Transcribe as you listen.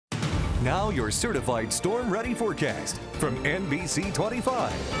Now your certified storm-ready forecast from NBC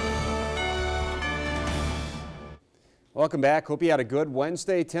 25. Welcome back. Hope you had a good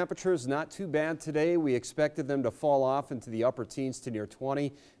Wednesday. Temperatures not too bad today. We expected them to fall off into the upper teens to near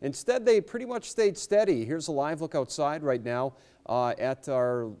 20. Instead, they pretty much stayed steady. Here's a live look outside right now at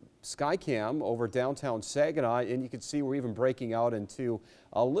our Skycam over downtown Saginaw, and you can see we're even breaking out into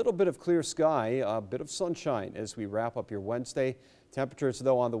a little bit of clear sky, a bit of sunshine as we wrap up your Wednesday. Temperatures,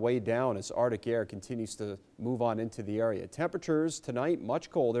 though, on the way down as Arctic air continues to move on into the area. Temperatures tonight much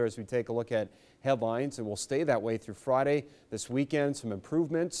colder as we take a look at headlines, and will stay that way through Friday. This weekend, some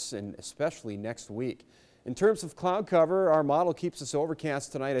improvements, and especially next week. In terms of cloud cover, our model keeps us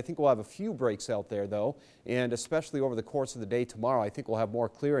overcast tonight. I think we'll have a few breaks out there, though, and especially over the course of the day tomorrow, I think we'll have more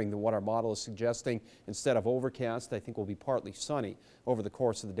clearing than what our model is suggesting. Instead of overcast, I think we'll be partly sunny over the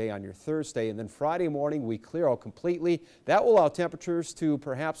course of the day on your Thursday. And then Friday morning, we clear out completely. That will allow temperatures to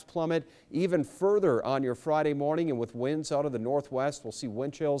perhaps plummet even further on your Friday morning, and with winds out of the northwest, we'll see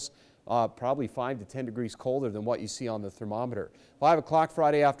wind chills probably 5 to 10 degrees colder than what you see on the thermometer. 5 o'clock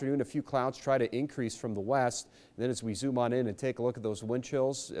Friday afternoon, a few clouds try to increase from the west. And then as we zoom on in and take a look at those wind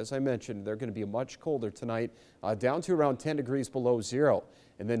chills, as I mentioned, they're going to be much colder tonight, down to around 10 degrees below zero.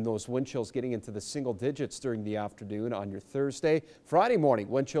 And then those wind chills getting into the single digits during the afternoon on your Thursday. Friday morning,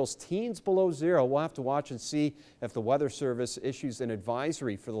 wind chills teens below zero. We'll have to watch and see if the Weather Service issues an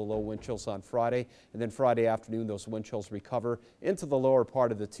advisory for the low wind chills on Friday. And then Friday afternoon, those wind chills recover into the lower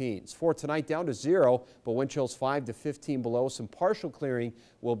part of the teens. For tonight, down to zero, but wind chills 5 to 15 below. Some partial clearing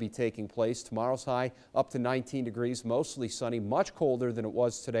will be taking place. Tomorrow's high up to 19 degrees, mostly sunny, much colder than it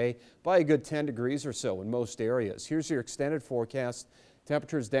was today by a good 10 degrees or so in most areas. Here's your extended forecast.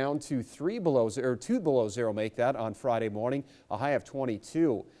 Temperatures down to 2 below zero, make that on Friday morning, a high of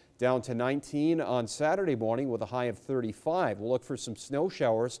 22. Down to 19 on Saturday morning with a high of 35. We'll look for some snow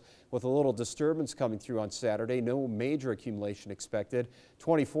showers with a little disturbance coming through on Saturday. No major accumulation expected.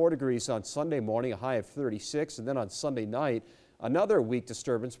 24 degrees on Sunday morning, a high of 36. And then on Sunday night, another weak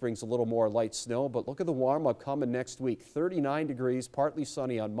disturbance brings a little more light snow, but look at the warm-up coming next week. 39 degrees, partly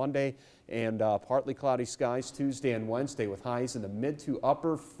sunny on Monday, and partly cloudy skies Tuesday and Wednesday with highs in the mid to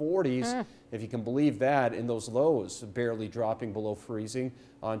upper 40s, if you can believe that, and those lows barely dropping below freezing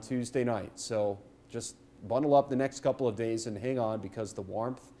on Tuesday night. So just bundle up the next couple of days and hang on, because the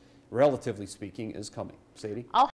warmth, relatively speaking, is coming. Sadie?